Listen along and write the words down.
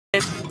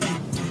Here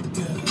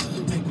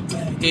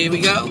we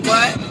go.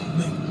 What?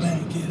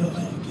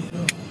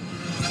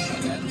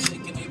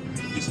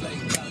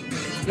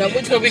 Now,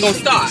 which way we gonna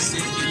start?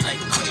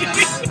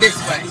 This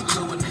way.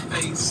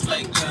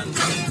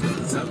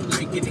 I'm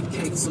drinking the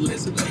cake, so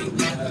let's play.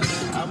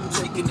 I'm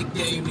taking the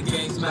game, the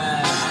game's mine.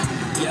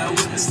 Yeah, I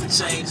witness the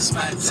change, it's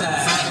my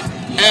time.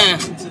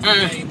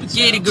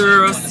 Get it,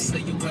 girls.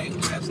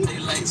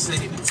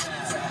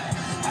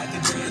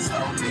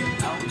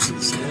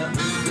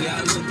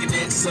 I'm looking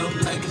at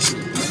something like a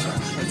true girl.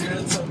 A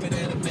girl told me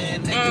that a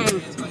man that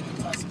is like a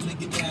possibly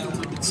get down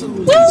with the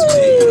two.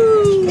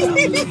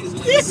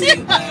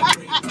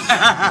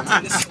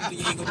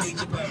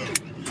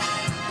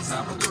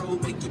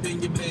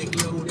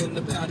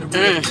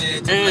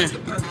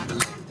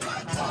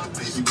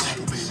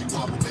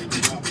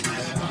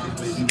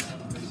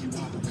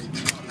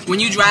 When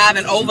you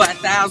driving over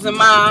 1,000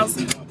 miles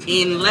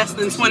in less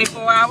than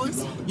 24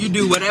 hours, you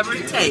do whatever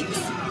it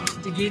takes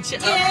to get you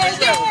up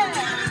the road.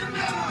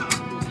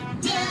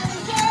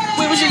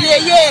 Where was your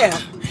yeah?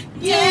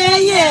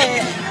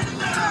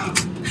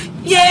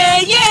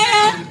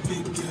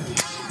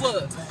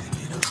 What?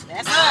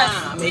 That's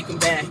us. Make them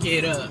back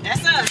it up.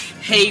 That's us.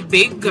 Hey,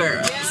 big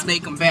girls,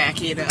 make them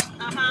back it up.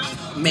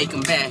 Make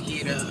them back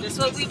it up. That's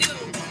what we do.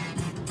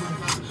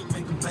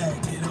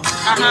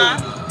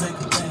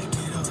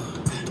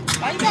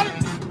 Why you gotta?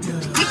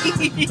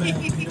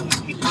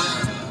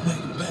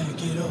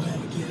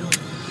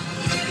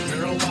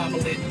 Girl,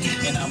 wobble it,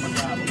 and I'ma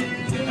gobble it.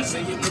 I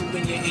say you're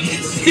moving your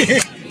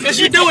head. Because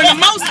you're doing the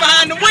most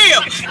behind the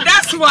wheel.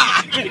 That's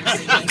why.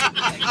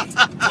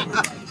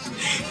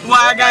 Why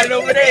I got it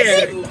over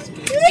there.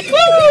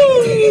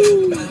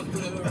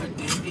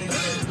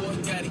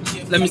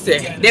 Let me see.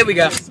 There we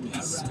go.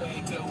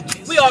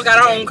 We all got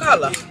our own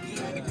color.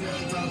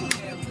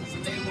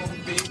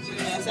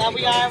 That's how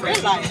we are in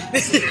real life.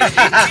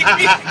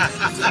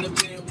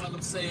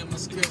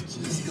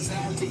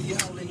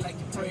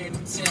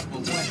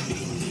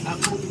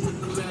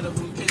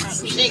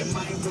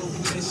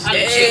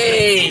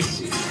 Hey,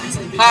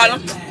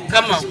 Harlem,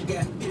 come on.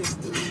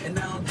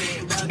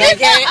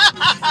 Bankhead?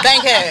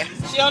 Bankhead.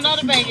 She don't know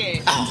the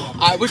bankhead. Oh,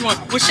 all right, which one?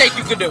 Which shake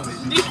you could do?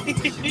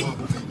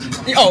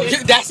 Oh,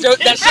 that's your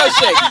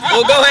shake.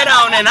 Well, go ahead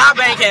on and I'll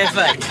bankhead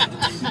for you.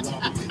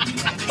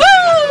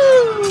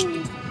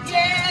 Woo!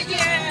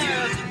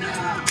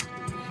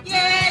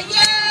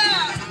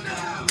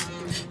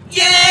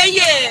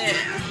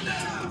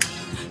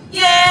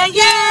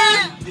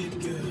 Yeah.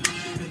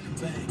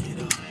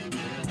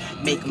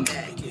 Make them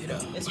back it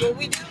up. That's what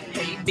we do.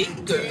 Hey,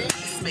 big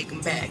girls, make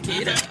them back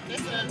it up.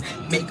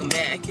 Make them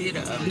back it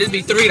up. This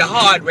be 3 the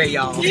hard way,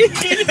 y'all. Hey,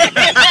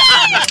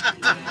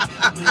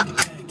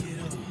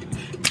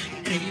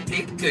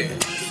 big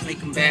girls, make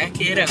them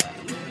back it up.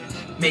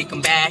 Make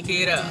them back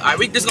it up. All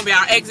right, this is gonna be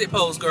our exit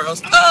pose,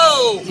 girls.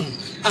 Oh,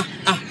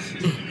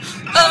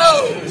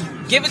 oh,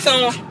 give it to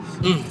them.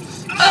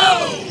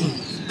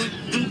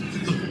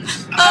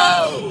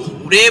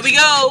 Oh, there we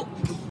go.